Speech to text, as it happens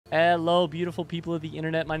Hello, beautiful people of the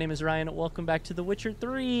internet. My name is Ryan. Welcome back to The Witcher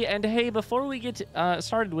 3. And hey, before we get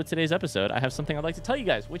started with today's episode, I have something I'd like to tell you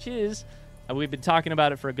guys, which is we've been talking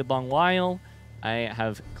about it for a good long while. I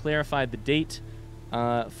have clarified the date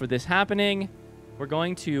for this happening. We're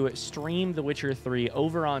going to stream The Witcher 3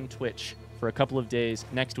 over on Twitch for a couple of days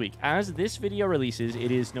next week. As this video releases,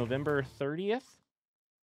 it is November 30th.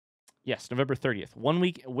 Yes, November 30th. 1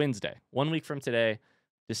 week, Wednesday. 1 week from today,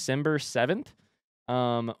 December 7th.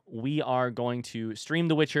 We are going to stream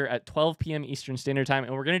The Witcher at 12 p.m. Eastern Standard Time,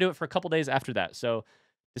 and we're going to do it for a couple days after that. So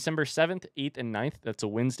December 7th, 8th, and 9th, that's a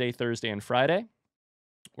Wednesday, Thursday, and Friday.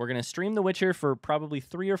 We're going to stream The Witcher for probably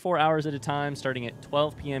 3 or 4 hours at a time, starting at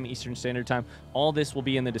 12 p.m. Eastern Standard Time. All this will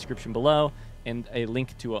be in the description below, and a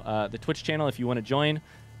link to the Twitch channel if you want to join.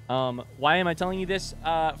 Why am I telling you this?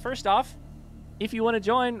 First off, if you want to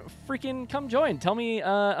join, freaking come join. Tell me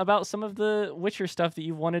about some of the Witcher stuff that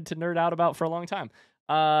you've wanted to nerd out about for a long time.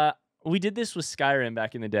 We did this with Skyrim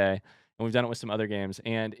back in the day, and we've done it with some other games,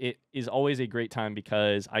 and it is always a great time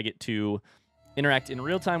because I get to interact in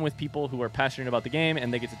real time with people who are passionate about the game,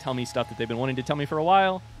 and they get to tell me stuff that they've been wanting to tell me for a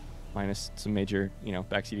while, minus some major,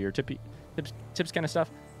 backseaty or tips kind of stuff.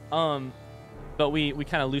 But we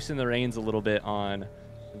kind of loosen the reins a little bit on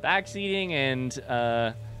backseating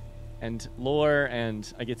and lore,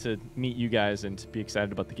 and I get to meet you guys and be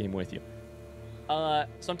excited about the game with you. So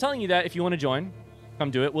I'm telling you that if you want to join, come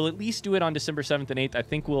do it. We'll at least do it on December 7th and 8th. I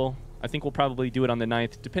think we'll probably do it on the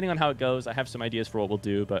 9th, depending on how it goes. I have some ideas for what we'll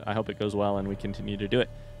do, but I hope it goes well and we continue to do it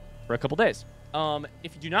for a couple days.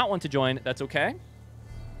 If you do not want to join, that's okay.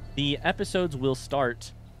 The episodes will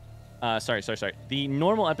start... Sorry. The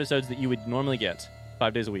normal episodes that you would normally get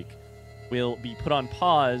 5 days a week will be put on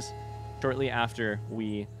pause shortly after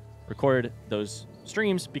we record those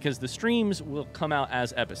streams, because the streams will come out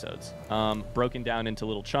as episodes, broken down into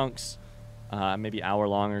little chunks, maybe hour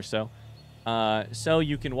long or so. So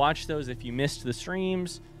you can watch those if you missed the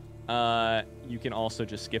streams. You can also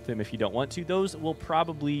just skip them if you don't want to. Those will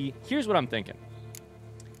probably... Here's what I'm thinking.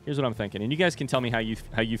 And you guys can tell me how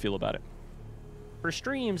you feel about it. For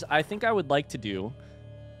streams, I think I would like to do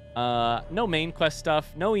no main quest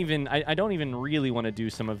stuff. I don't even really want to do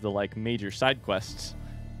some of the major side quests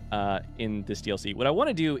in this DLC. What I want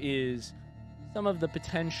to do is some of the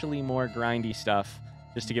potentially more grindy stuff,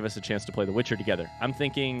 just to give us a chance to play The Witcher together. I'm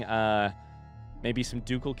thinking maybe some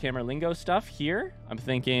Ducal Camerlingo stuff here. I'm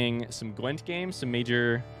thinking some Gwent games, some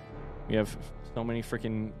major... We have so many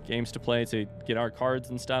freaking games to play to get our cards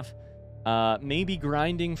and stuff. Maybe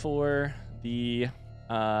grinding for the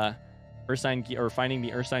Ursine or finding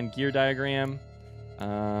the Ursine gear diagram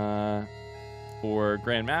for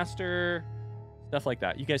Grandmaster, stuff like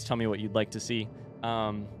that. You guys tell me what you'd like to see.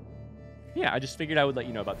 Yeah, I just figured I would let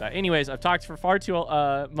you know about that. Anyways, I've talked for far too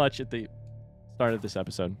much at the start of this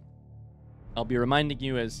episode. I'll be reminding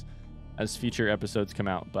you as future episodes come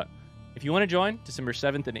out. But if you want to join, December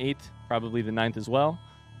 7th and 8th, probably the 9th as well.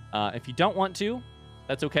 If you don't want to,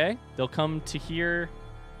 that's okay. They'll come to here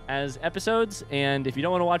as episodes. And if you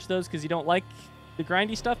don't want to watch those because you don't like the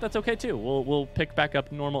grindy stuff, that's okay too. We'll pick back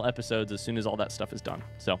up normal episodes as soon as all that stuff is done.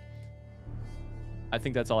 So I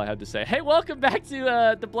think that's all I had to say. Hey, welcome back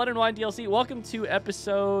to the Blood and Wine DLC. Welcome to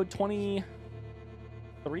episode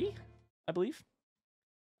 23, I believe.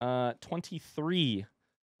 23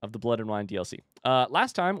 of the Blood and Wine DLC.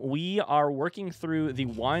 Last time, we are working through the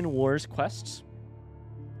Wine Wars quests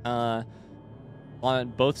on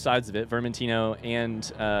both sides of it, Vermentino and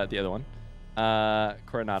the other one,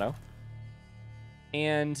 Coronado.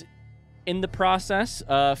 And in the process,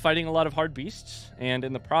 fighting a lot of hard beasts, and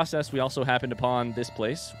in the process, we also happened upon this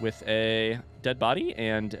place with a dead body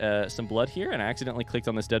and some blood here, and I accidentally clicked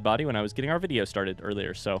on this dead body when I was getting our video started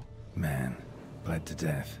earlier, so... Man, bled to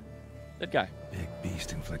death. Dead guy. Big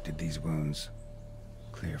beast inflicted these wounds.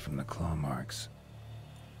 Clear from the claw marks.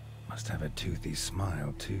 Must have a toothy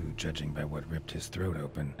smile, too, judging by what ripped his throat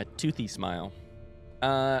open. A toothy smile.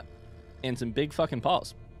 And some big fucking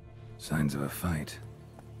paws. Signs of a fight.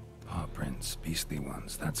 Paw prints, beastly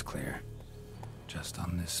ones, that's clear. Just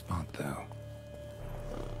on this spot, though.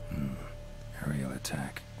 Aerial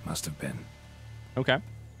attack. Must have been. Okay.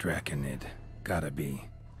 Draconid. Gotta be.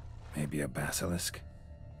 Maybe a basilisk?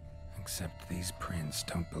 Except these prints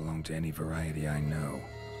don't belong to any variety I know.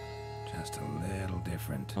 Just a little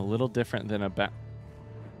different. A little different than a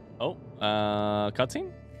cutscene?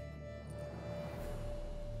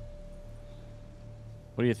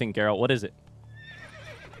 What do you think, Geralt? What is it?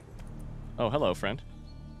 Oh, hello, friend.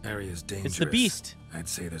 Area's dangerous. It's the beast. I'd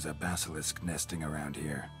say there's a basilisk nesting around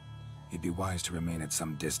here. You'd be wise to remain at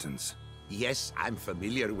some distance. Yes, I'm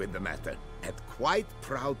familiar with the matter, and quite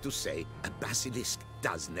proud to say a basilisk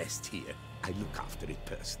does nest here. I look after it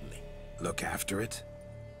personally. Look after it?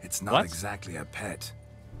 It's not What? exactly a pet.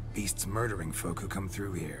 Beasts murdering folk who come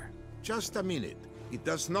through here. Just a minute. It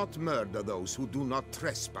does not murder those who do not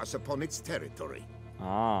trespass upon its territory.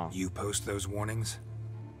 Ah. You post those warnings?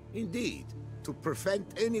 Indeed, to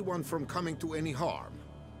prevent anyone from coming to any harm.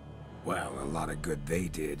 Well, a lot of good they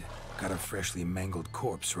did. Got a freshly mangled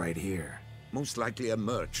corpse right here. Most likely a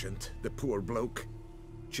merchant, the poor bloke.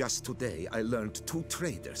 Just today, I learned 2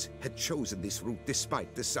 traders had chosen this route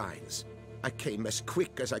despite the signs. I came as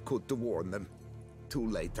quick as I could to warn them. Too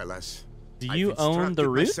late, alas. Do I've you own the instructed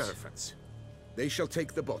my route? servants. They shall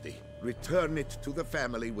take the body, return it to the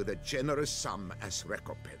family with a generous sum as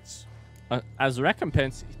recompense. As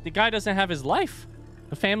recompense, the guy doesn't have his life.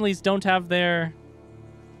 The families don't have their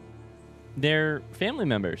family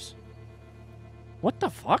members. What the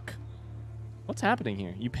fuck? What's happening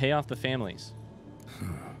here? You pay off the families.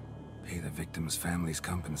 Pay the victim's family's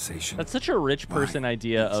compensation. That's such a rich person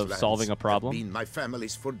idea These of lands solving a have problem. been my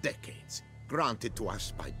family's for decades, granted to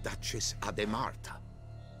us by Duchess Ademarta.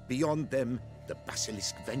 Beyond them, the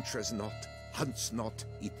basilisk ventures not, hunts not,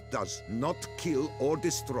 it does not kill or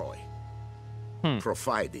destroy.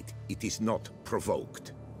 Provided it is not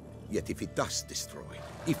provoked. Yet if it does destroy,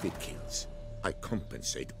 if it kills, I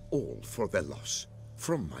compensate all for the loss,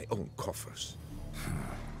 from my own coffers.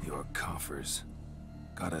 Your coffers.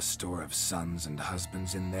 Got a store of sons and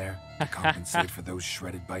husbands in there to compensate for those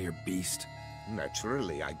shredded by your beast?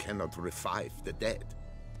 Naturally, I cannot revive the dead.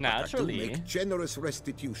 But I Naturally. do make generous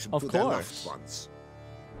restitution Of to their course. loved ones.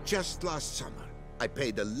 Just last summer, I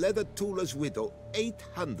paid a leather tooler's widow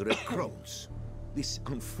 800 crowns. This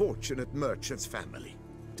unfortunate merchant's family,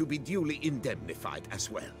 to be duly indemnified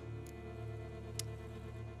as well.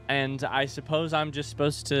 And I suppose I'm just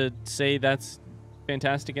supposed to say that's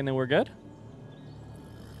fantastic and then we're good?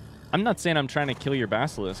 I'm not saying I'm trying to kill your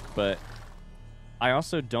basilisk, but I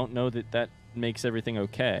also don't know that that makes everything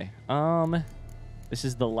okay. This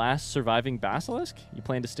is the last surviving basilisk? You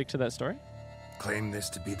plan to stick to that story? Claim this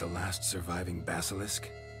to be the last surviving basilisk?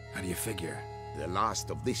 How do you figure? The last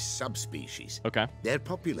of this subspecies. Okay. Their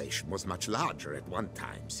population was much larger at one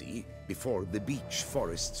time, see? Before the beech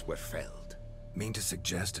forests were felled. Mean to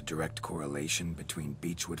suggest a direct correlation between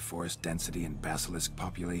beechwood forest density and basilisk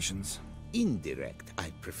populations? Indirect, I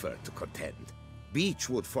prefer to contend.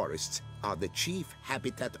 Beechwood forests are the chief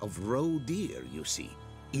habitat of roe deer, you see.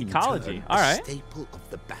 In Ecology, turn, all a right. staple of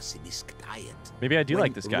the basilisk diet. Maybe I do When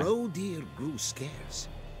like this guy. roe deer grew scarce,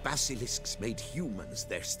 basilisks made humans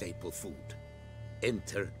their staple food.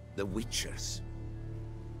 Enter the witchers.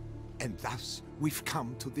 And thus, we've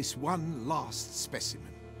come to this one last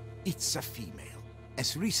specimen. It's a female.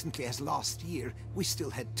 As recently as last year, we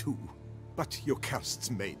still had 2. But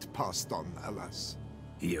Jocast's mate passed on, alas.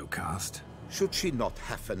 Eocost? Should she not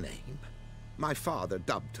have a name? My father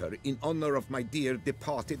dubbed her in honor of my dear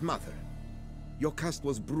departed mother. Jocast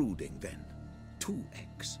was brooding then. 2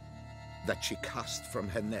 eggs. That she cast from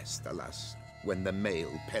her nest, alas, when the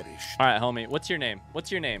male perished. All right, homie. What's your name?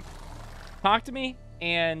 What's your name? Talk to me,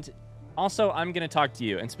 and also I'm going to talk to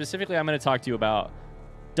you. And specifically, I'm going to talk to you about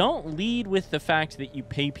don't lead with the fact that you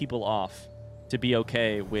pay people off to be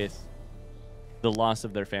okay with the loss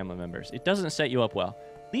of their family members. It doesn't set you up well.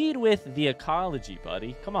 Lead with the ecology,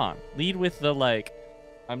 buddy. Come on. Lead with the, like,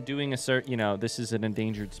 I'm doing a certain, this is an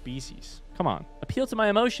endangered species. Come on. Appeal to my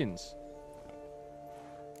emotions.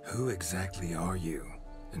 Who exactly are you?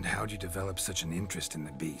 And how'd you develop such an interest in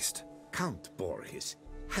the beast? Count Borges,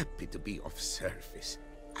 happy to be of service.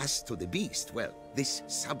 As to the beast, well, this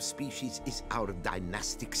subspecies is our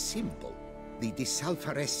dynastic symbol. The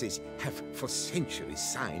Disalfareses have for centuries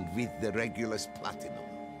signed with the Regulus Platinum.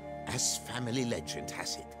 As family legend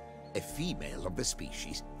has it, a female of the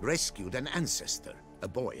species rescued an ancestor, a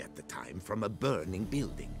boy at the time, from a burning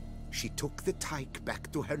building. She took the tyke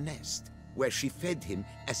back to her nest, where she fed him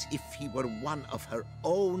as if he were one of her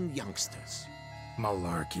own youngsters.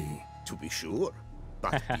 Malarkey. To be sure,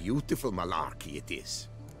 but beautiful malarkey it is.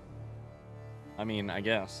 I mean, I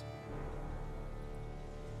guess.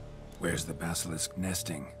 Where's the basilisk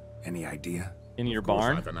nesting? Any idea? In your Of course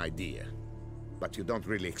barn? I have an idea, but you don't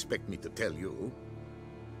really expect me to tell you.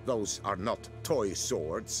 Those are not toy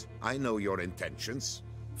swords. I know your intentions.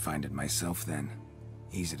 Find it myself then.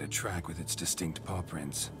 Easy to track with its distinct paw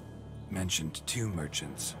prints. Mentioned 2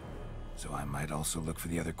 merchants, so I might also look for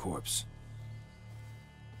the other corpse.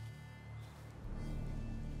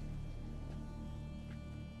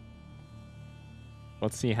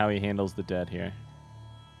 Let's see how he handles the dead here.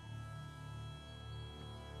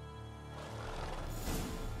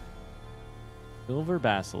 Silver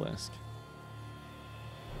basilisk.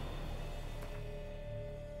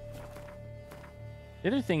 The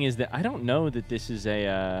other thing is that I don't know that this is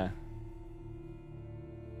a...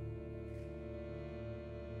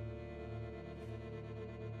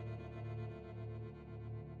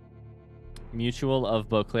 Mutual of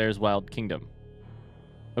Beauclair's Wild Kingdom.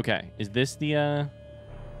 Okay, is this the...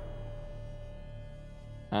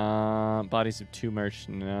 bodies of 2 merchants.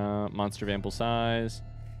 No, monster of ample size.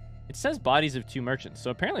 It says bodies of 2 merchants,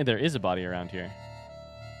 so apparently there is a body around here.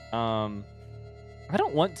 I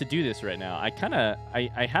don't want to do this right now. I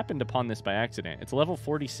happened upon this by accident. It's level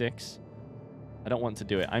 46. I don't want to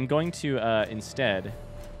do it. I'm going to, instead...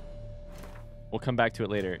 We'll come back to it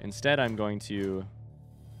later. Instead, I'm going to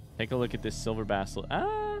take a look at this silver basilisk.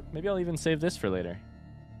 Maybe I'll even save this for later.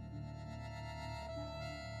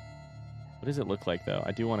 What does it look like, though?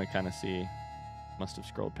 I do want to kind of see. Must have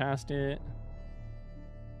scrolled past it.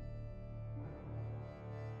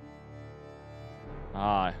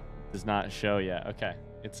 Does not show yet. Okay.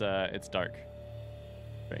 It's dark.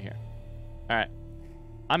 Right here. All right.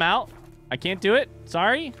 I'm out. I can't do it.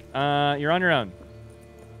 Sorry. You're on your own.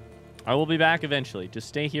 I will be back eventually. Just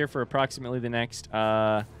stay here for approximately the next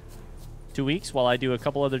 2 weeks while I do a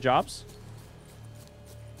couple other jobs.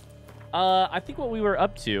 I think what we were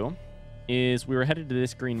up to is we were headed to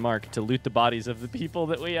this green mark to loot the bodies of the people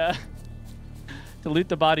that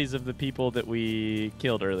we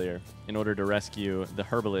killed earlier in order to rescue the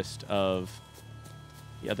herbalist of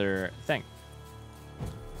the other thing.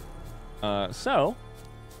 So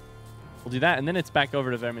we'll do that, and then it's back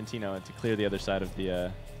over to Vermentino to clear the other side of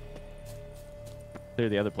the clear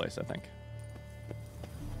the other place, I think.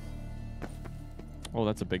 Oh,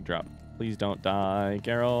 that's a big drop. Please don't die,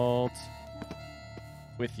 Geralt,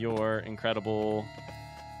 with your incredible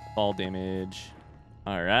fall damage.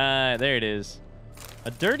 All right, there it is.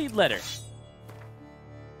 A dirtied letter.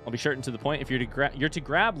 I'll be short and to the point. If you're to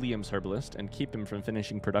grab Liam's herbalist and keep him from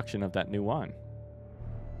finishing production of that new wine.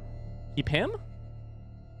 Keep him?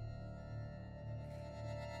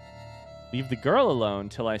 Leave the girl alone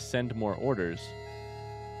till I send more orders.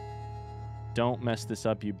 Don't mess this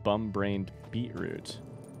up, you bum-brained beetroot.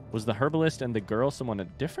 Was the herbalist and the girl someone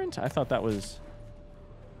different? I thought that was...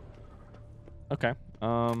 Okay.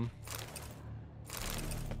 I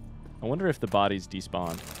wonder if the bodies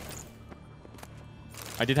despawned.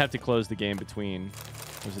 I did have to close the game between.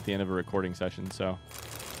 It was at the end of a recording session, so...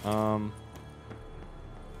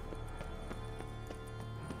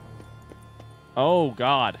 Oh,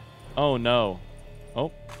 God. Oh, no.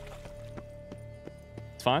 Oh.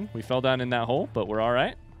 It's fine. We fell down in that hole, but we're all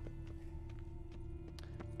right.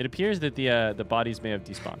 It appears that the bodies may have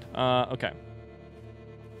despawned. Okay.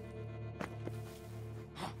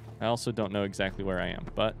 I also don't know exactly where I am,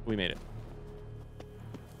 but we made it.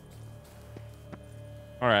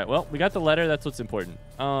 All right, well, we got the letter. That's what's important.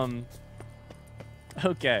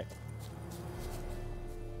 Okay.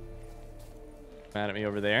 Mad at me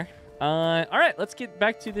over there. All right, let's get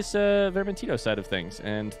back to this Vermentino side of things,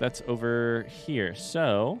 and that's over here.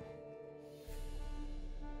 So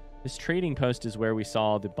this trading post is where we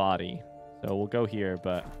saw the body. So we'll go here,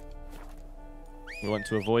 but we want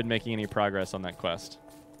to avoid making any progress on that quest.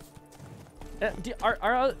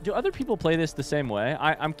 Do other people play this the same way?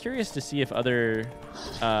 I'm curious to see if other...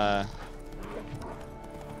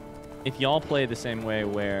 if y'all play the same way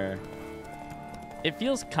where... It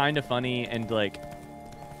feels kind of funny and, like...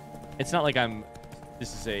 It's not like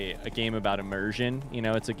this is a game about immersion. You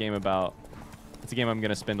know, it's a game about... It's a game I'm going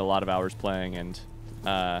to spend a lot of hours playing, and...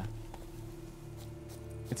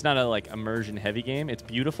 It's not a, like, immersion-heavy game. It's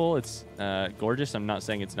beautiful. It's gorgeous. I'm not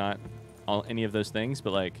saying it's not any of those things,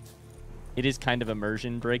 but, like... It is kind of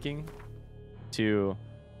immersion breaking to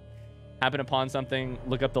happen upon something,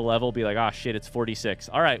 look up the level, be like, oh, shit, it's 46.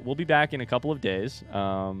 All right, we'll be back in a couple of days.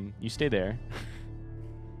 You stay there.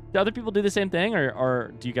 Do other people do the same thing,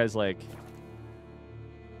 or do you guys, like,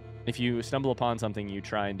 if you stumble upon something, you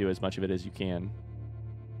try and do as much of it as you can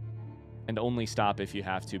and only stop if you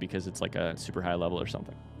have to because it's like a super high level or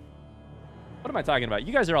something? What am I talking about?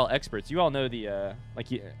 You guys are all experts. You all know the,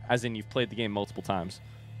 as in you've played the game multiple times.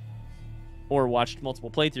 Or watched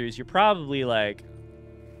multiple playthroughs, you're probably like,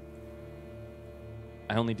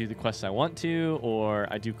 I only do the quests I want to, or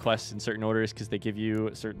I do quests in certain orders because they give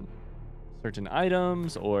you certain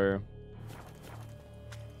items, or...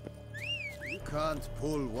 You can't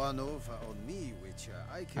pull one over on me, Witcher.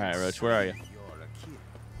 I can. All right, Roach, where are you?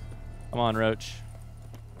 Come on, Roach.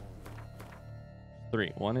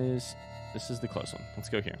 3. This is the close one. Let's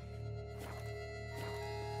go here.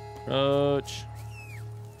 Roach.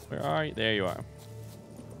 Where are you? There you are.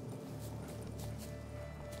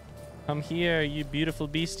 Come here, you beautiful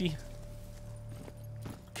beastie.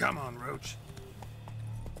 Come on, Roach.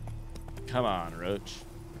 Come on, Roach.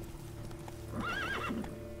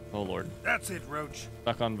 Oh, Lord. That's it, Roach.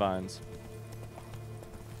 Stuck on vines.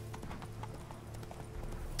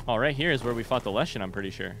 Oh, right here is where we fought the Leshen, I'm pretty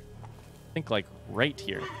sure. I think, like, right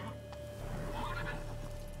here.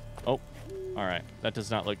 Oh, all right. That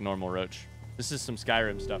does not look normal, Roach. This is some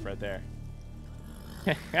Skyrim stuff right there.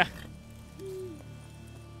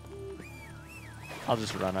 I'll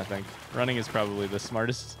just run, I think. Running is probably the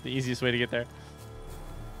smartest, the easiest way to get there.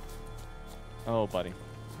 Oh, buddy.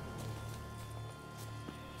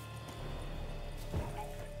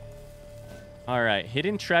 All right,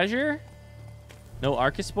 hidden treasure. No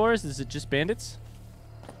Archospores? Is it just bandits?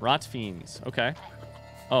 Rot fiends. Okay.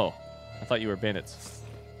 Oh, I thought you were bandits.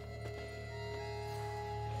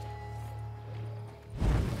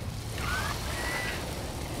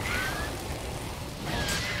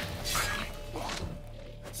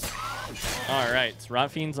 All right.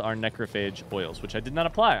 Rot fiends are necrophage oils, which I did not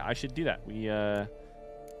apply. I should do that. We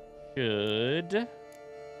should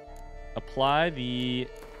apply the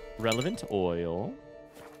relevant oil.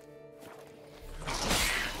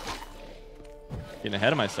 Getting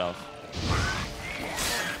ahead of myself.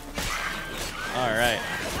 All right.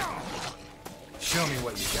 Show me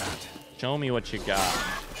what you got. Show me what you got.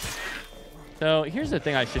 So here's the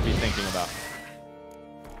thing I should be thinking about.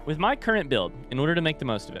 With my current build, in order to make the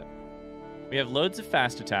most of it, we have loads of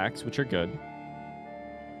fast attacks, which are good.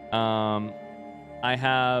 I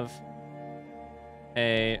have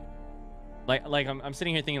a I'm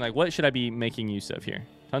sitting here thinking, like, what should I be making use of here?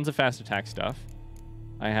 Tons of fast attack stuff.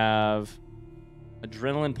 I have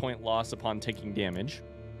adrenaline point loss upon taking damage.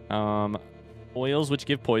 Oils, which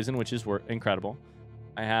give poison, which is incredible.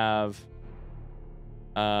 I have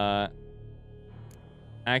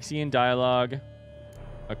Axion dialogue,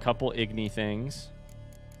 a couple Igni things,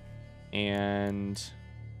 and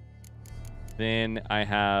then I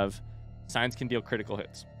have signs can deal critical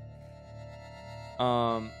hits,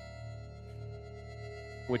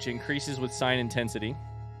 which increases with sign intensity,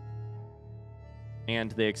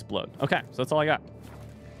 and they explode. Okay, so that's all I got.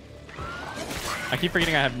 I keep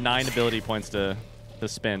forgetting I have 9 ability points to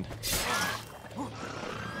spend.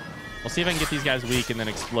 We'll see if I can get these guys weak and then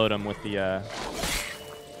explode them with the...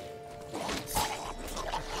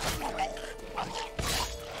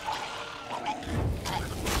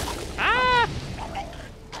 Ah!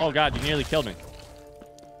 Oh, God, you nearly killed me.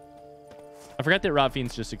 I forgot that Rot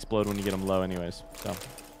Fiends just explode when you get them low anyways. So,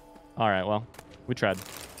 all right, well, we tried.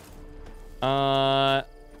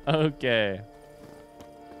 Okay.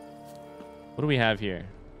 What do we have here?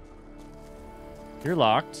 You're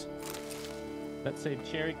locked. That say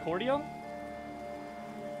cherry cordial?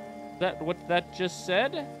 Is that what that just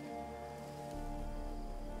said?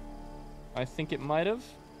 I think it might have.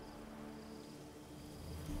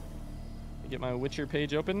 Get my Witcher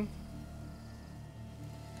page open.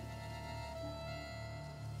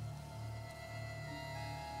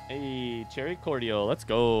 Hey, cherry cordial. Let's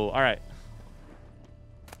go. All right.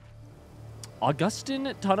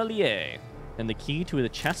 Augustin Tonnelier and the key to the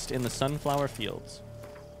chest in the sunflower fields.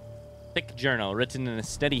 Thick journal written in a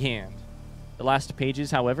steady hand. The last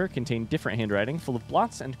pages, however, contain different handwriting, full of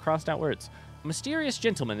blots and crossed out words. A mysterious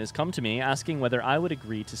gentleman has come to me asking whether I would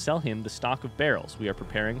agree to sell him the stock of barrels we are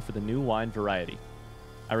preparing for the new wine variety.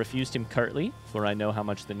 I refused him curtly, for I know how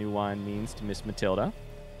much the new wine means to Miss Matilda.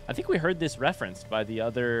 I think we heard this referenced by the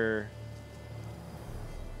other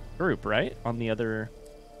group, right? On the other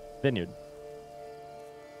vineyard.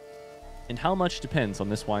 And how much depends on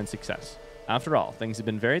this wine's success. After all, things have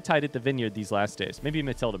been very tight at the vineyard these last days. Maybe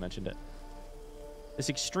Matilda mentioned it. This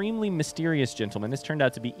extremely mysterious gentleman has turned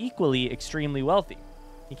out to be equally extremely wealthy.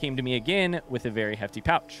 He came to me again with a very hefty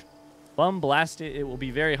pouch. Bum blast it, it will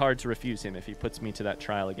be very hard to refuse him if he puts me to that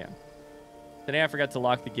trial again. Today I forgot to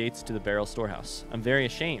lock the gates to the barrel storehouse. I'm very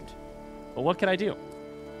ashamed. But what can I do?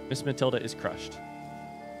 Miss Matilda is crushed.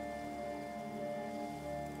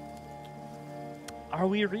 Are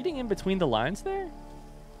we reading in between the lines there?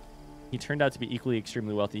 He turned out to be equally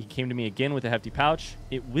extremely wealthy. He came to me again with a hefty pouch.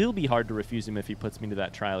 It will be hard to refuse him if he puts me to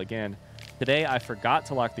that trial again. Today, I forgot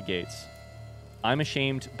to lock the gates. I'm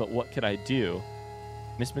ashamed, but what could I do?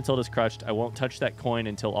 Miss Matilda's crushed. I won't touch that coin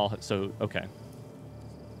until all... So, okay.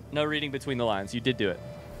 No reading between the lines. You did do it.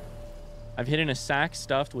 I've hidden a sack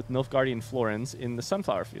stuffed with Nilfgaardian florins in the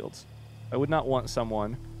sunflower fields. I would not want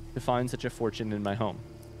someone to find such a fortune in my home.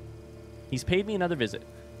 He's paid me another visit.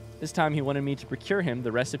 This time he wanted me to procure him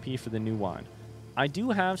the recipe for the new wine. I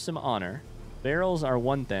do have some honor. Barrels are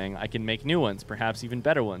one thing. I can make new ones, perhaps even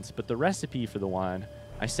better ones. But the recipe for the wine,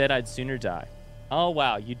 I said I'd sooner die. Oh,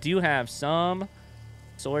 wow. You do have some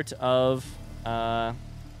sort of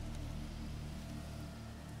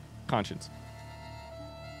conscience.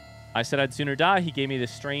 I said I'd sooner die. He gave me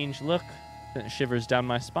this strange look that shivers down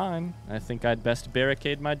my spine. I think I'd best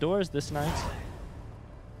barricade my doors this night.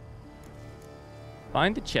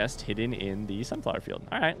 Find the chest hidden in the sunflower field.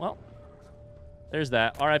 All right, well, there's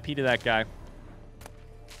that. R.I.P. to that guy.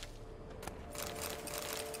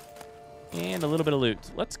 And a little bit of loot.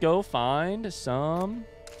 Let's go find some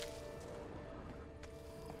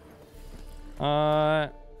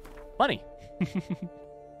money.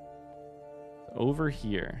 Over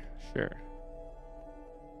here. Sure.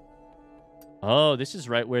 Oh, this is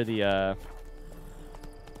right where the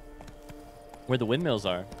windmills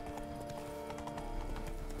are.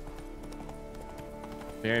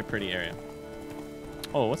 Very pretty area.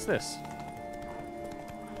 Oh, what's this?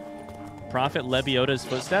 Prophet Lebioda's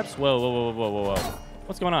footsteps? Whoa, whoa, whoa, whoa, whoa, whoa.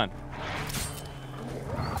 What's going on?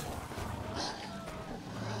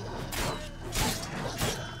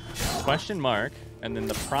 Question mark, and then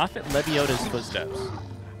the Prophet Lebioda's footsteps.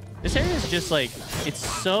 This area is just like, it's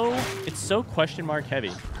so question mark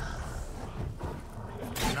heavy.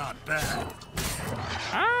 Not bad.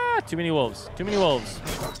 Ah, too many wolves. Too many wolves.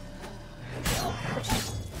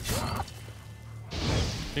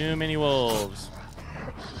 Too many wolves.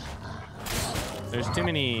 There's too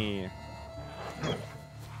many.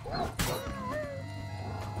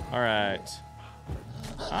 All right.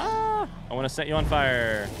 Ah, I want to set you on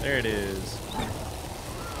fire. There it is.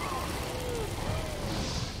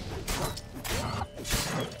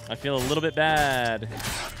 I feel a little bit bad.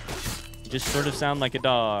 You just sort of sound like a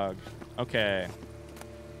dog. Okay.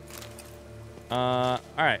 All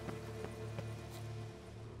right.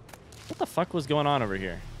 What the fuck was going on over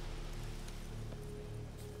here?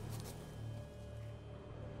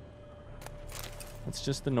 It's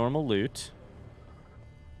just the normal loot.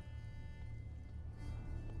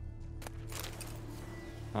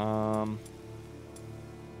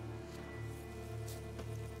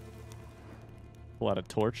 Pull out a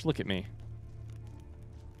torch. Look at me.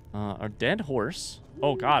 A dead horse.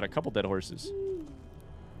 Oh god, a couple dead horses.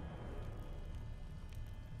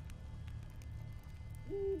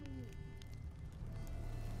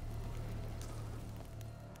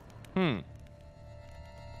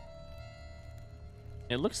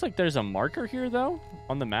 It looks like there's a marker here, though,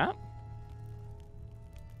 on the map.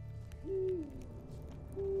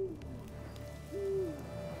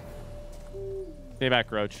 Stay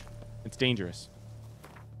back, Roach. It's dangerous.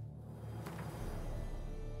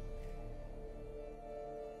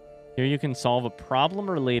 Here you can solve a problem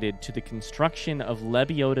related to the construction of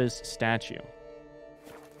Lebioda's statue.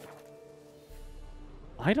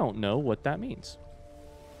 I don't know what that means.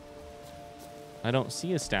 I don't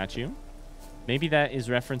see a statue. Maybe that is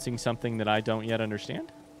referencing something that I don't yet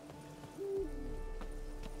understand.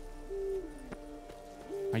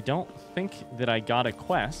 I don't think that I got a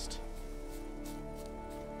quest.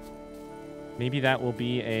 Maybe that will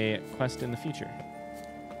be a quest in the future.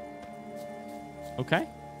 Okay.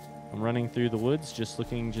 I'm running through the woods, just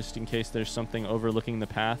looking just in case there's something overlooking the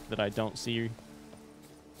path that I don't see.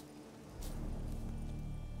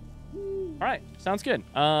 All right, sounds good.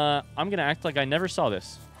 I'm going to act like I never saw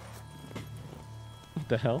this. What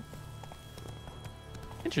the hell?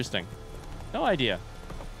 Interesting. No idea.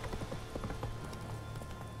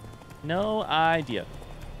 No idea.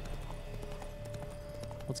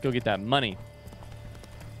 Let's go get that money.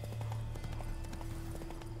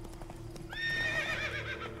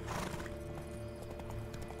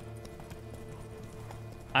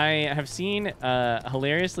 I have seen,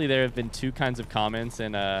 hilariously, there have been two kinds of comments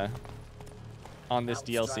in, on this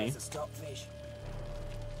DLC.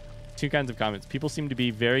 Two kinds of comments. People seem to be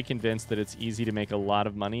very convinced that it's easy to make a lot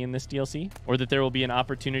of money in this DLC, or that there will be an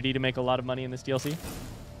opportunity to make a lot of money in this DLC.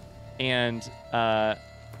 And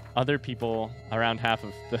other people, around half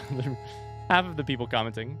of the people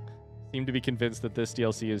commenting, seem to be convinced that this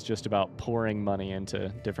DLC is just about pouring money into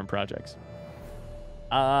different projects.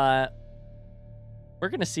 We're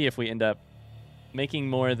gonna see if we end up making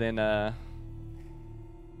more than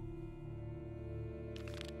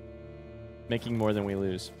we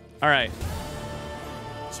lose. All right.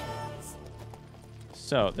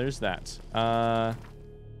 So there's that.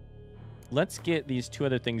 Let's get these two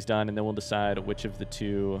other things done, and then we'll decide which of the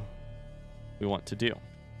two we want to do.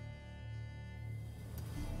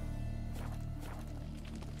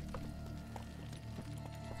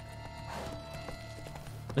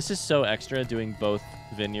 This is so extra doing both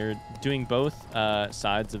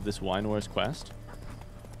sides of this Wine Wars quest.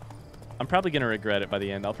 I'm probably going to regret it by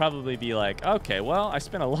the end. I'll probably be like, okay, well, I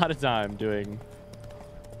spent a lot of time doing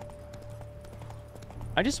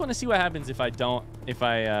I just want to see what happens if I don't,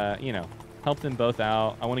 you know, help them both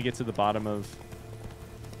out. I want to get to the bottom of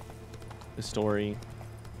the story.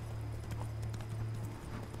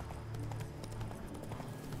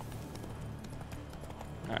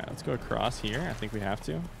 All right, let's go across here. I think we have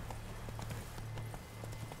to.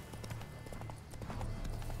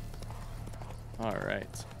 All right.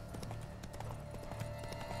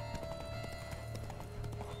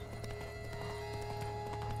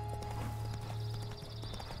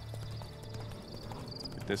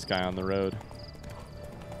 Get this guy on the road.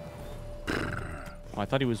 Oh, I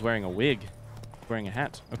thought he was wearing a wig. Wearing a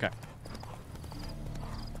hat. Okay.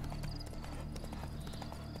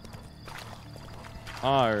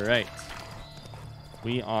 All right.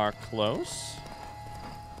 We are close.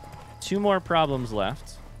 2 more problems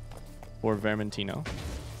left for Vermentino.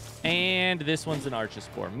 And this one's an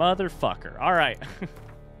Archispore. Motherfucker. All right.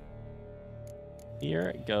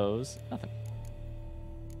 Here goes nothing.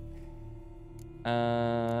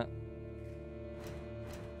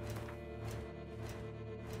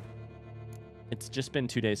 It's just been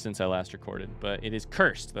 2 days since I last recorded, but it is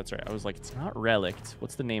cursed. That's right. I was like, it's not relict.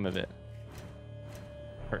 What's the name of it?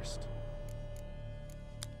 Cursed.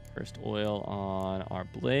 Cursed oil on our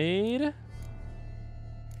blade.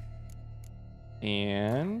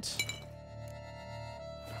 And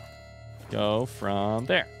go from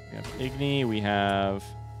there. We have Igni. We have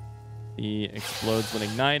the explodes when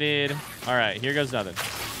ignited. All right, here goes nothing.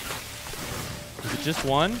 Is it just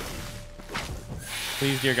one?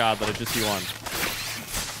 Please, dear God, let it just be one.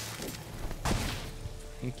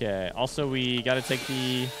 Okay. Also, we got to take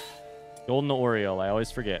the Golden Oriole. I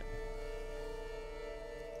always forget.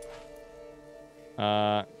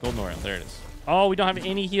 Golden Oriole. There it is. Oh, we don't have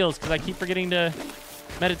any heals because I keep forgetting to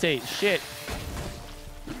meditate. Shit.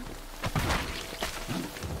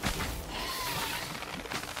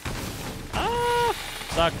 Ah!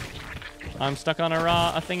 Stuck. I'm stuck on a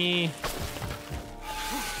thingy.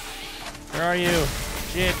 Where are you?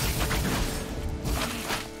 Shit.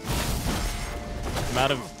 I'm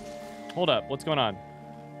out of... Hold up. What's going on?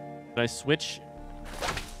 Did I switch?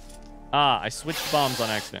 Ah, I switched bombs on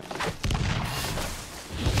accident.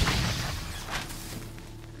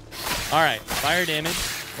 All right, fire damage.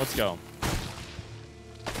 Let's go.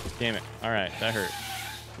 Damn it. All right, that hurt.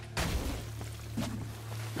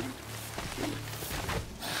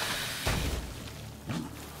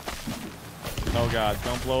 Oh God,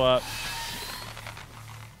 don't blow up.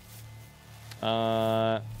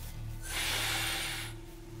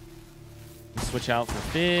 Switch out for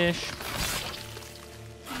fish.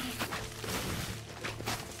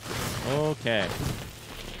 Okay.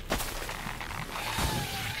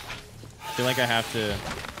 I feel like I have to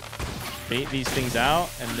bait these things out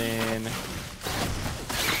and then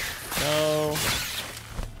go.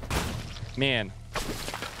 Man,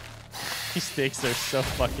 these stakes are so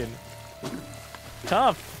fucking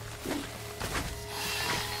tough.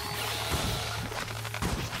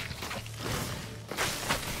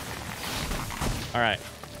 All right,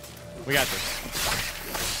 we got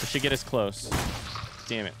this. This should get us close.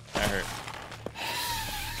 Damn it, that hurt.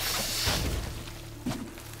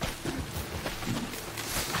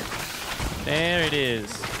 There it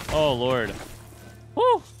is. Oh, Lord.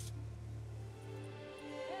 Woo!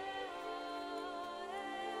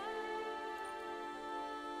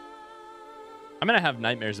 I'm going to have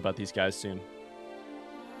nightmares about these guys soon.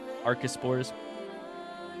 Archispores.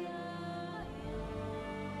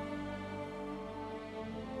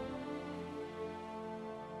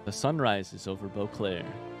 The sun rises over Beauclair.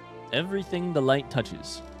 Everything the light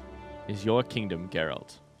touches is your kingdom,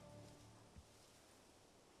 Geralt.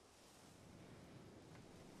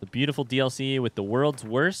 The beautiful DLC with the world's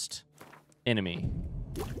worst enemy,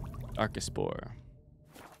 Archispore.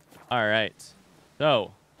 All right.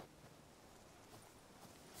 So,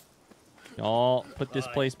 y'all put this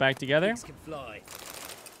place back together. I'm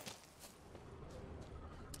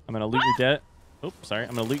going to loot your dead. Oh, sorry.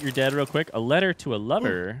 I'm going to loot your dead real quick. A letter to a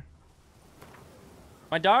lover.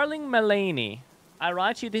 My darling Melanie, I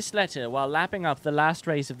write you this letter while lapping up the last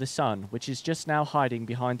rays of the sun, which is just now hiding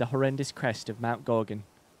behind the horrendous crest of Mount Gorgon.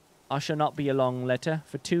 I shall not be a long letter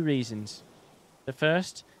for 2 reasons. The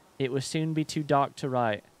first, it will soon be too dark to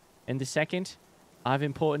write. And the second, I have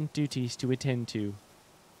important duties to attend to.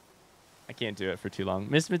 I can't do it for too long.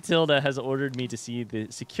 Miss Matilda has ordered me to see the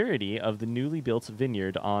security of the newly built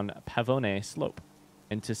vineyard on Pavone Slope,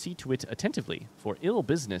 and to see to it attentively, for ill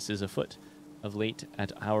business is afoot of late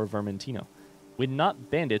at our Vermentino. When not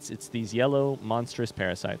bandits, it's these yellow, monstrous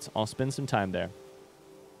parasites. I'll spend some time there.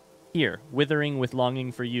 Here, withering with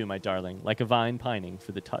longing for you, my darling, like a vine pining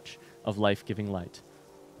for the touch of life-giving light.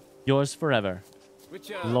 Yours forever,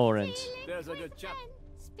 Lawrence. There's a good chap.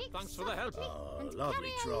 Thanks for the help. Lovely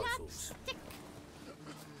trifles.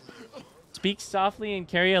 Speak softly and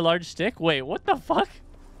carry a large stick? Wait, what the fuck?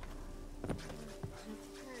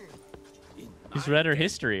 He's read her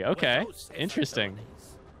history. Okay. Interesting.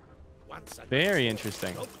 Very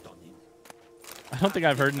interesting. I don't think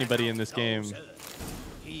I've heard anybody in this game say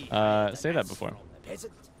that before.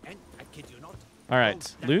 All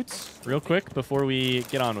right. Loots, real quick before we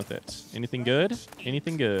get on with it. Anything good?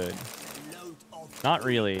 Anything good? Not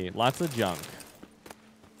really. Lots of junk.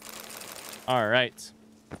 All right.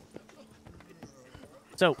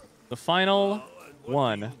 So, the final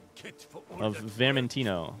one of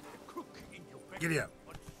Vermentino. Giddy up.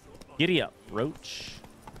 Giddy up, Roach.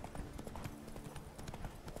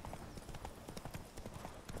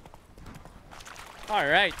 All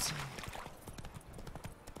right.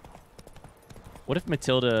 What if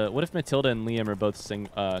Matilda and Liam are both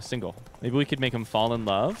single? Maybe we could make them fall in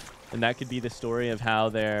love, and that could be the story of how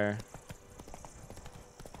their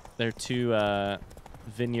two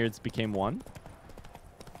vineyards became one.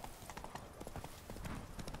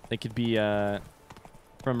 They could be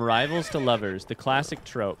from rivals to lovers, the classic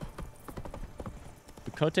trope.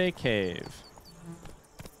 Bukote Cave.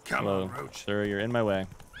 Come Hello, on, Roach. sir, you're in my way.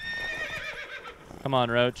 Come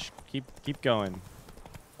on, Roach. Keep going.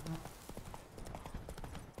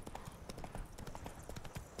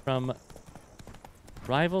 From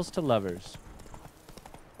rivals to lovers.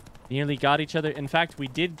 Nearly got each other. In fact, we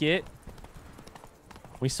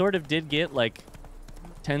sort of did get like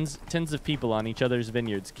tens of people on each other's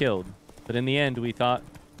vineyards killed. But in the end, we thought,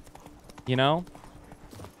 you know,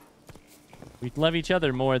 we love each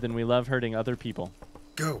other more than we love hurting other people.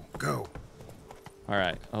 Go. All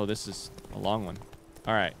right. Oh, this is a long one.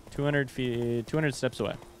 All right. 200 feet, 200 steps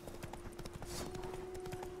away.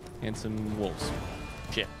 And some wolves.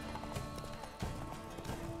 Shit.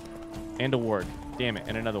 And a ward. Damn it.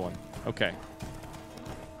 And another one. Okay.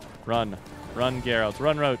 Run. Run, Geralt.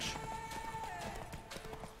 Run, Roach.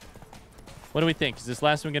 What do we think? Is this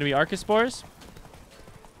last one going to be Archospores?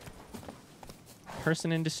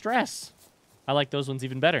 Person in distress. I like those ones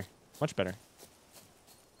even better. Much better.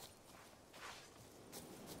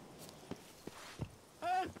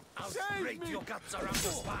 Break your guts around the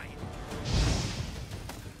spine.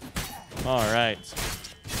 All right.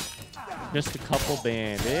 Just a couple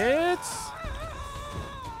bandits.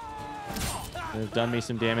 They've done me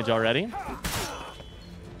some damage already.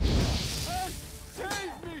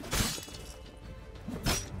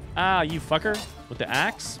 Ah, you fucker. With the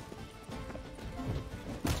axe.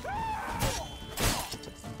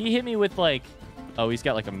 He hit me with like... Oh, he's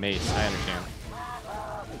got like a mace. I understand.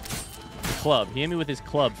 Club. He hit me with his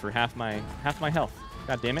club for half my health.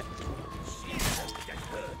 God damn it.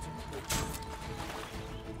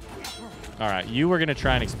 All right, you were gonna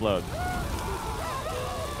try and explode.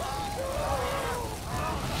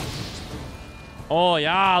 Oh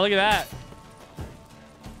yeah, look at that.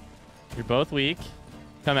 You're both weak.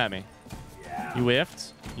 Come at me. You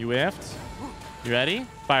whiffed. You whiffed. You ready?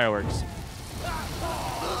 Fireworks.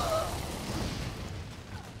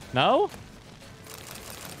 No?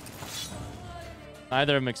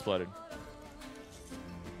 Neither of them exploded.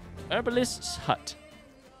 Herbalist's hut.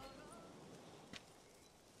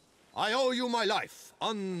 I owe you my life,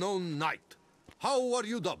 unknown knight. How are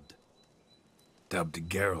you dubbed? Dubbed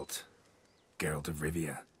Geralt. Geralt of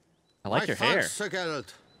Rivia. I like your hair. Sir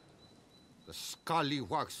Geralt. The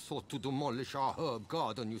scallywags sought to demolish our herb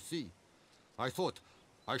garden, you see. I thought,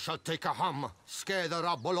 I shall take a hammer, scare the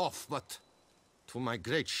rabble off, but to my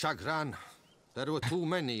great chagrin, there were too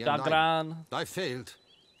many, and I failed.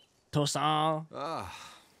 Toussaint.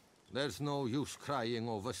 There's no use crying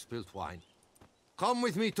over spilt wine. Come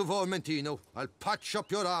with me to Vermentino. I'll patch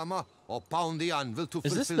up your armor or pound the anvil to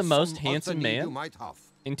fulfill Is this the most some other handsome need man you might have.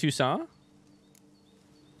 in Toussaint?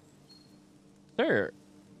 Sir,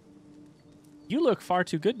 you look far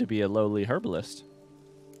too good to be a lowly herbalist.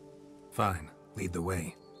 Fine. Lead the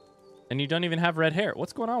way. And you don't even have red hair.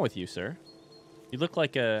 What's going on with you, sir? You look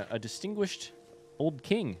like a distinguished old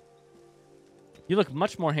king. You look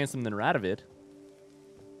much more handsome than Radovid.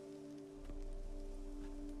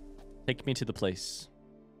 Take me to the place.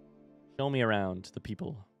 Show me around the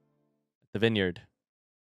people. The vineyard.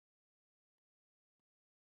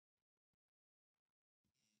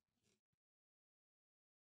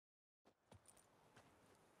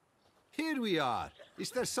 Here we are.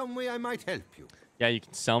 Is there some way I might help you? Yeah, you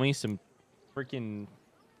can sell me some freaking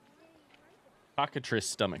cockatrice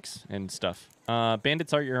stomachs and stuff.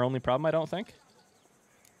 Bandits aren't your only problem, I don't think.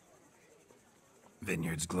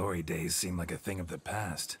 Vineyard's glory days seem like a thing of the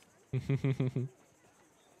past.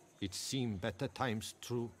 It seem better times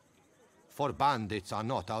true. For bandits are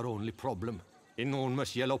not our only problem.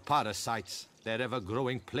 Enormous yellow parasites, their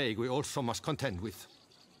ever-growing plague we also must contend with.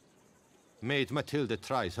 Maid Matilda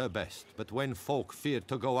tries her best, but when folk fear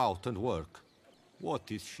to go out and work, what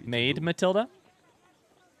is she to Maid do? Matilda?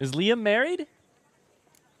 Is Liam married?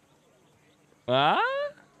 Ah?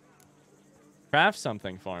 Craft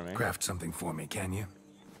something for me. Craft something for me, can you?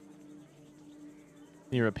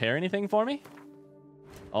 Can you repair anything for me?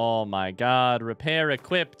 Oh my god. Repair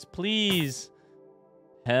equipped, please.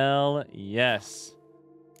 Hell yes.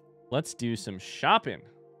 Let's do some shopping.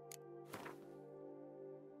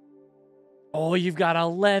 Oh, you've got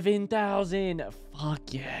 11,000. Fuck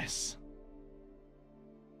yes.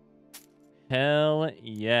 Hell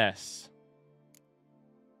yes.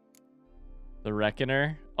 The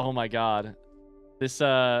Reckoner. Oh my god. This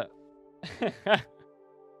oh,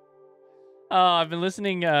 I've been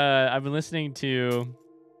listening to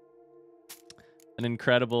an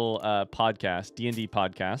incredible podcast, D&D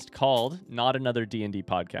podcast called Not Another D&D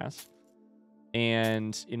Podcast.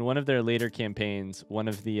 And in one of their later campaigns, one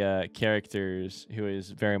of the characters who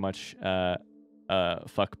is very much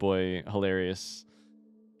fuckboy, hilarious,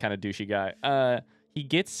 kind of douchey guy, he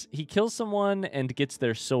kills someone and gets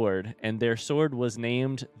their sword, and their sword was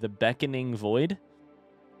named the Beckoning Void,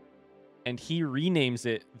 and he renames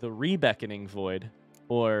it the Rebeckoning Void,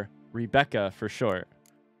 or Rebecca for short.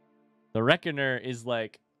 The Reckoner is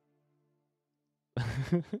like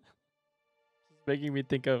making me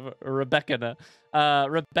think of Rebecca.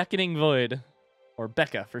 Rebeckoning Void, or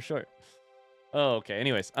Becca for short. Oh, okay.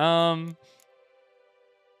 Anyways,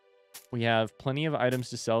 we have plenty of items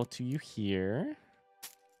to sell to you here.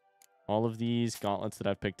 All of these gauntlets that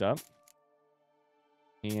I've picked up,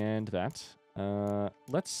 and that.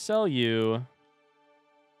 Let's sell you.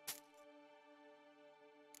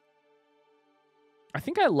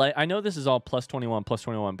 I know this is all plus 21,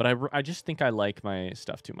 but I just think I like my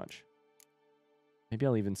stuff too much. Maybe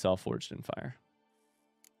I'll even sell Forged in Fire.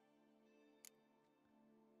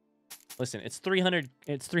 Listen, it's 300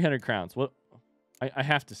 crowns. What? I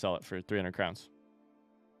have to sell it for 300 crowns.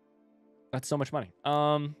 That's so much money.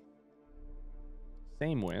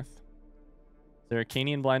 Same with. There are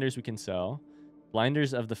Arcanian blinders we can sell.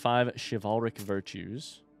 Blinders of the 5 chivalric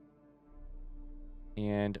virtues.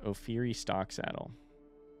 And Ophiri stock saddle.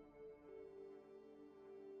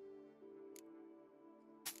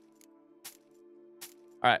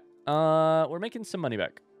 All right. We're making some money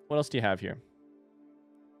back. What else do you have here?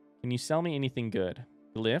 Can you sell me anything good?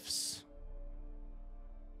 Glyphs.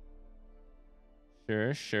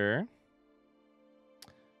 Sure.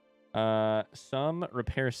 Some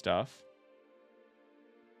repair stuff.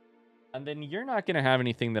 And then you're not going to have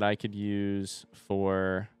anything that I could use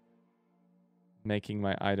for making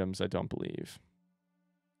my items, I don't believe.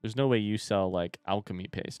 There's no way you sell, like, alchemy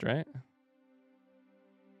paste, right?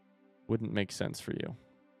 Wouldn't make sense for you.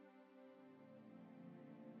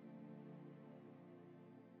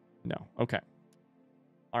 No. Okay.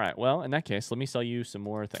 All right. Well, in that case, let me sell you some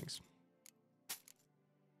more things.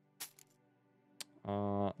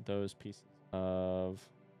 Those pieces of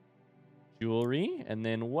jewelry. And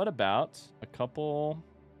then what about a couple...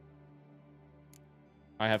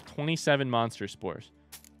 I have 27 monster spores.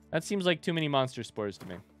 That seems like too many monster spores to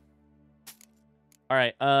me. All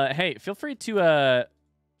right. Hey, feel free to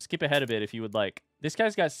skip ahead a bit if you would like. This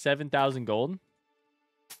guy's got 7,000 gold.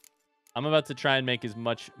 I'm about to try and make as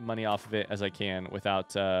much money off of it as I can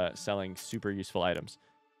without selling super useful items.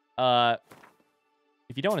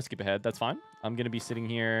 If you don't want to skip ahead, that's fine. I'm going to be sitting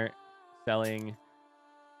here selling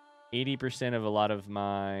 80% of a lot of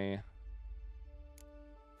my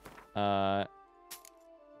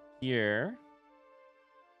gear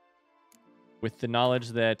with the knowledge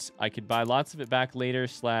that I could buy lots of it back later,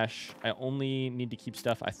 / I only need to keep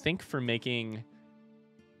stuff, I think, for making... In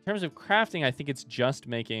terms of crafting, I think it's just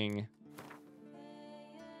making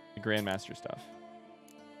the Grandmaster stuff.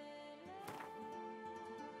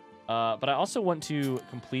 But I also want to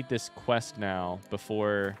complete this quest now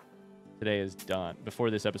before today is done, before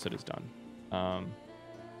this episode is done.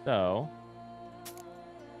 So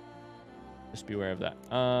just be aware of that.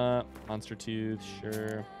 Monster Tooth,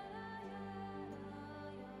 sure.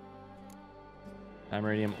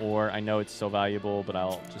 Dimeradium ore, I know it's so valuable, but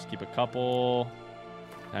I'll just keep a couple.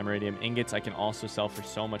 Dimeradium ingots I can also sell for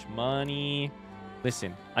so much money.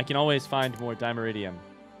 Listen, I can always find more Dimeradium.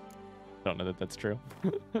 I don't know that that's true.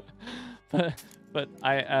 but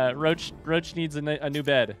Roach needs a new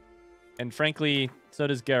bed. And frankly, so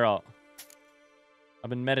does Geralt.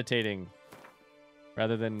 I've been meditating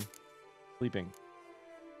rather than sleeping.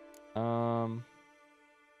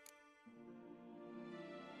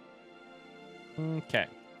 Okay.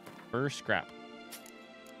 First scrap.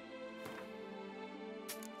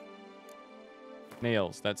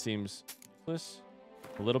 Nails. That seems useless.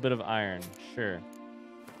 A little bit of iron. Sure.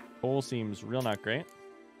 Coal seems real not great.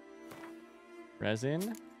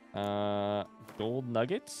 Resin. Gold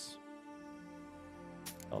nuggets.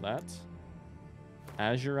 Sell that.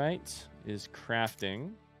 Azurite is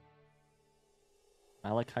crafting.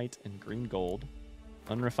 Malachite and green gold.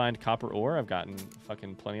 Unrefined copper ore. I've gotten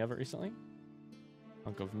fucking plenty of it recently.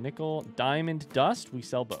 Hunk of nickel. Diamond dust. We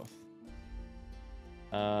sell both.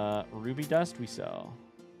 Ruby dust. We sell.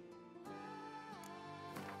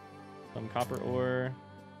 Some copper ore.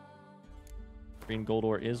 Green gold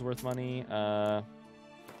ore is worth money.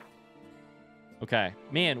 Okay.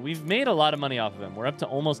 Man, we've made a lot of money off of him. We're up to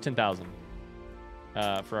almost 10,000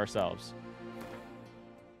 for ourselves.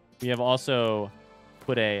 We have also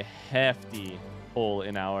put a hefty hole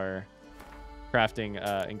in our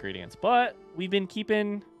crafting ingredients. But we've been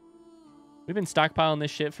stockpiling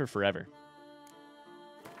this shit for forever.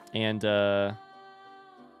 And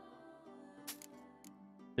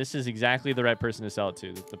this is exactly the right person to sell it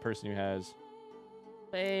to. The person who has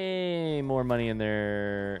way more money in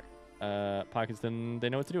their pockets than they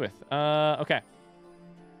know what to do with. Okay.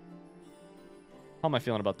 How am I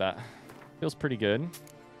feeling about that? Feels pretty good.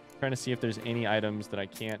 Trying to see if there's any items that I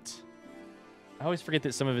can't... I always forget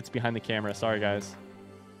that some of it's behind the camera. Sorry, guys.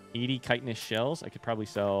 80 chitinous shells. I could probably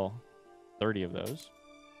sell 30 of those.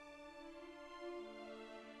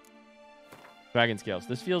 Dragon scales.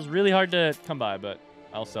 This feels really hard to come by, but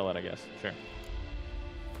I'll sell it, I guess. Sure.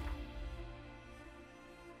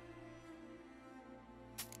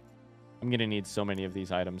 I'm going to need so many of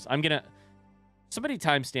these items. I'm going to... Somebody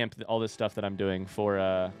timestamp all this stuff that I'm doing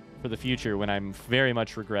for the future when I'm very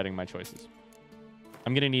much regretting my choices.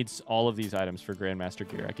 I'm going to need all of these items for Grandmaster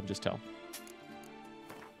gear. I can just tell.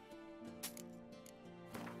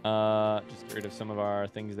 Just get rid of some of our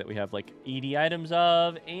things that we have like 80 items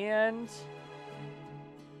of. And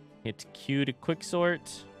hit Q to quick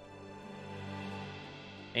sort.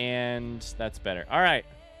 And that's better. All right.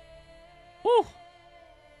 Woo!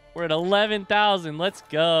 We're at 11,000. Let's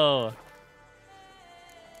go.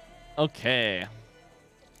 Okay.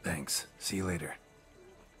 Thanks. See you later.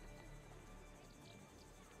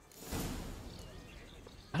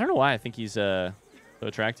 I don't know why I think he's so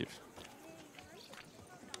attractive.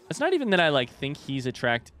 It's not even that I like think he's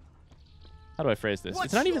attractive. How do I phrase this?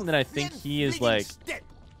 It's not even that I think he is like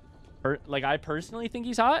I personally think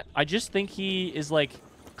he's hot. I just think he is like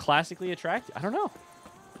classically attractive. I don't know.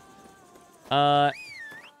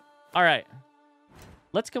 All right.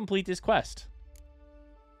 Let's complete this quest.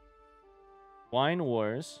 Wine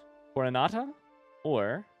Wars Coronata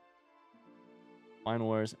or Wine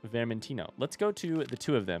Wars Vermentino. Let's go to the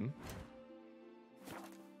two of them.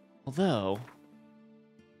 Although...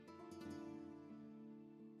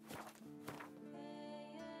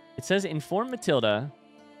 It says inform Matilda,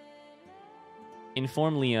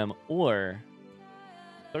 inform Liam, or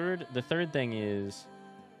the third thing is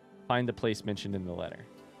find the place mentioned in the letter.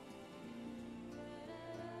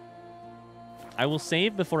 I will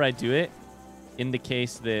save before I do it in the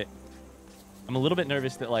case that I'm a little bit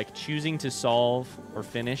nervous that like choosing to solve or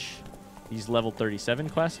finish these level 37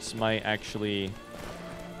 quests might actually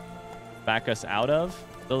back us out of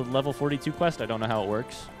the level 42 quest. I don't know how it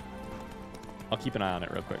works. I'll keep an eye on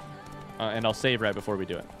it real quick. And I'll save right before we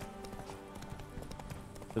do it.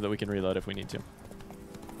 So that we can reload if we need to.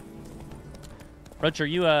 Roach, are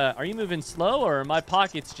you moving slow or are my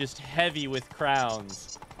pockets just heavy with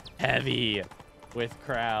crowns? Heavy with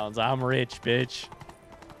crowns. I'm rich, bitch.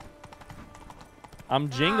 I'm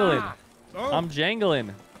jingling. I'm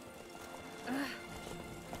jangling.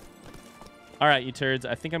 All right, you turds.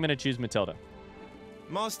 I think I'm going to choose Matilda.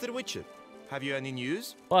 Master Witcher, have you any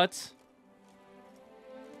news? But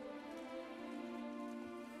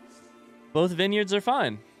both vineyards are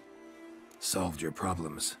fine. Solved your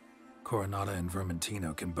problems. Coronata and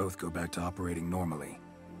Vermentino can both go back to operating normally.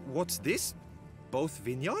 What's this? Both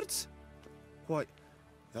vineyards? Why,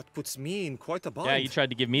 that puts me in quite a bind. Yeah, you tried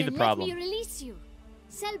to give me the problem. Let me release you.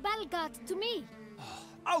 Sell Balgat to me.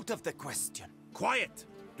 Out of the question. Quiet!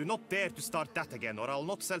 Do not dare to start that again, or I'll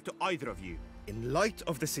not sell to either of you. In light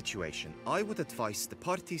of the situation, I would advise the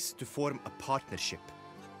parties to form a partnership.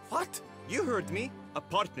 What? You heard me. A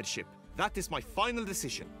partnership. That is my final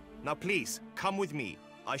decision. Now please, come with me.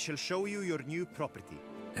 I shall show you your new property.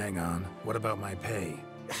 Hang on. What about my pay?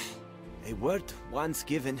 A word once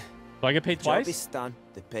given. Do I get paid twice? Job is done.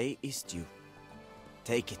 The pay is due.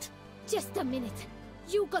 Take it. Just a minute.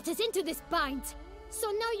 You got us into this bind. So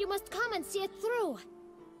now you must come and see it through.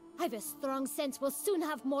 I've a strong sense we'll soon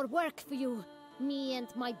have more work for you. Me and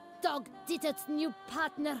my dog did its new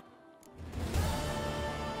partner.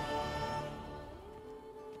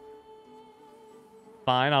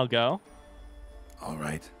 Fine, I'll go. All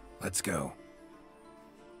right, let's go.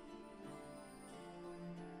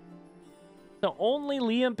 So only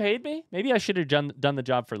Liam paid me? Maybe I should have done the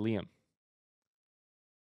job for Liam.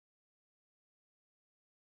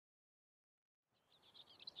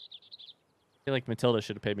 I feel like Matilda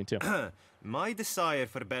should have paid me too. My desire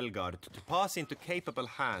for Belgard to pass into capable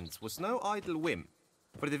hands was no idle whim.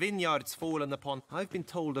 For the vineyards fallen upon, I've been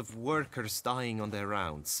told of workers dying on their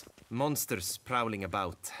rounds, monsters prowling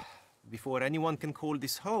about. Before anyone can call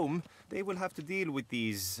this home, they will have to deal with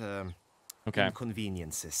these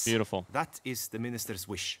inconveniences. Beautiful. That is the minister's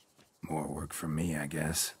wish. More work for me, I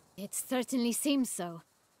guess. It certainly seems so.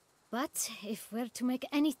 But if we're to make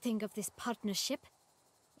anything of this partnership,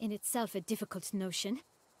 in itself a difficult notion,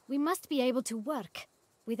 we must be able to work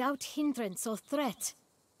without hindrance or threat.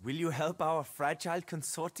 Will you help our fragile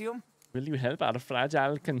consortium? Will you help our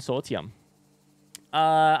fragile consortium?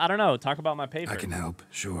 I don't know. Talk about my paper. I can help,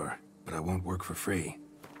 sure, but I won't work for free.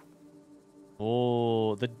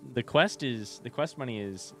 Oh, the quest money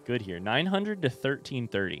is good here. 900 to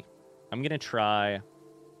 1330. I'm gonna try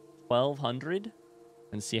 1200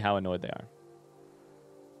 and see how annoyed they are.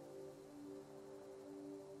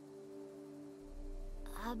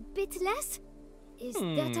 A bit less? Is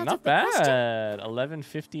that out not of the question? bad.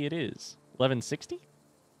 1150 it is. 1160.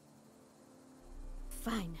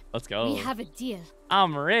 Fine. Let's go. We have a deal.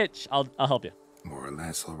 I'm rich. I'll help you. More or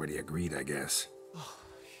less already agreed, I guess.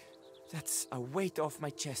 That's a weight off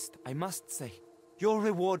my chest, I must say. Your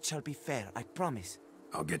reward shall be fair, I promise.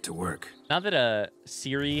 I'll get to work. Now that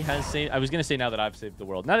Siri has saved, I was gonna say now that I've saved the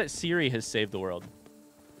world. Now that Siri has saved the world.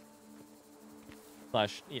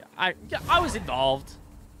 Slash, yeah, I was involved.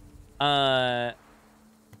 I'm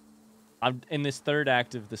in this third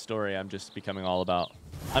act of the story. I'm just becoming all about.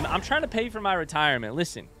 I'm trying to pay for my retirement.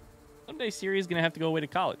 Listen, someday Siri is gonna have to go away to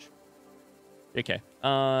college. Okay.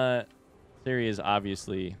 Siri is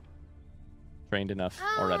obviously trained enough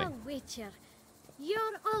already. Witcher. You're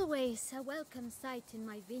always a welcome sight in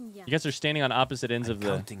my vineyard. You guys are standing on opposite ends of the.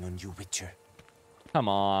 Counting on you, Witcher. Come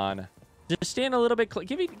on, just stand a little bit.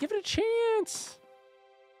 Give it a chance.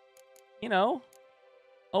 You know,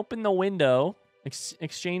 open the window,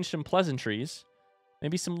 exchange some pleasantries.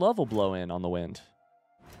 Maybe some love will blow in on the wind.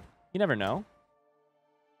 You never know.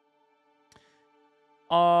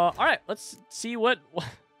 All right, let's see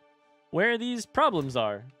where these problems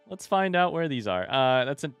are. Let's find out where these are.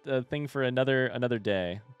 That's a thing for another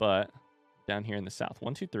day. But down here in the south,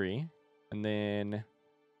 1, 2, 3, and then.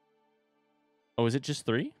 Oh, is it just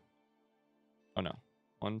 3? Oh no,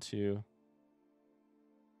 1, 2.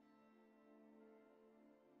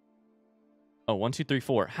 Oh, 1, 2, 3,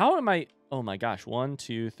 4. How am I? Oh my gosh, 1,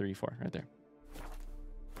 2, 3, 4, right there.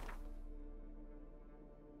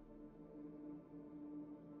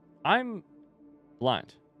 I'm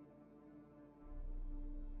blind.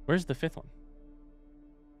 Where's the 5th one?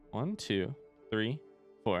 1, 2, 3,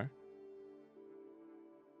 4.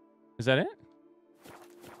 Is that it?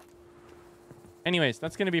 Anyways,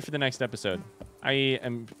 that's gonna be for the next episode.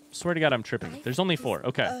 Swear to God, I'm tripping. There's only 4.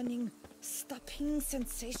 Okay. Stopping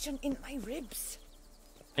sensation in my ribs.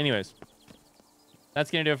 Anyways,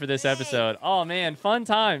 that's going to do it for this episode. Oh, man, fun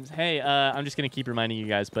times. Hey, I'm just going to keep reminding you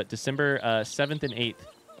guys, but December 7th and 8th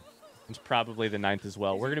is probably the 9th as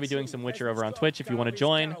well. We're going to be doing some Witcher over on Twitch. If you want to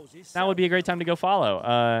join, now would be a great time to go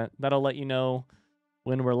follow. That'll let you know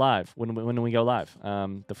when we're live, when we go live.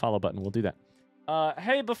 The follow button will do that.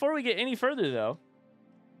 Hey, before we get any further, though,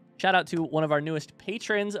 shout out to one of our newest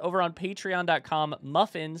patrons over on patreon.com,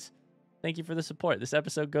 Muffins. Thank you for the support. This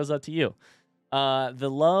episode goes out to you. The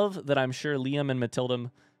love that I'm sure Liam and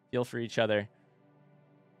Matilda feel for each other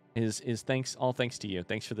is all thanks to you.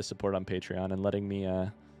 Thanks for the support on Patreon and letting me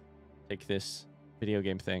take this video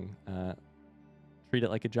game thing, treat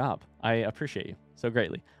it like a job. I appreciate you so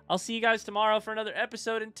greatly. I'll see you guys tomorrow for another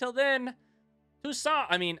episode. Until then,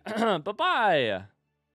 bye-bye.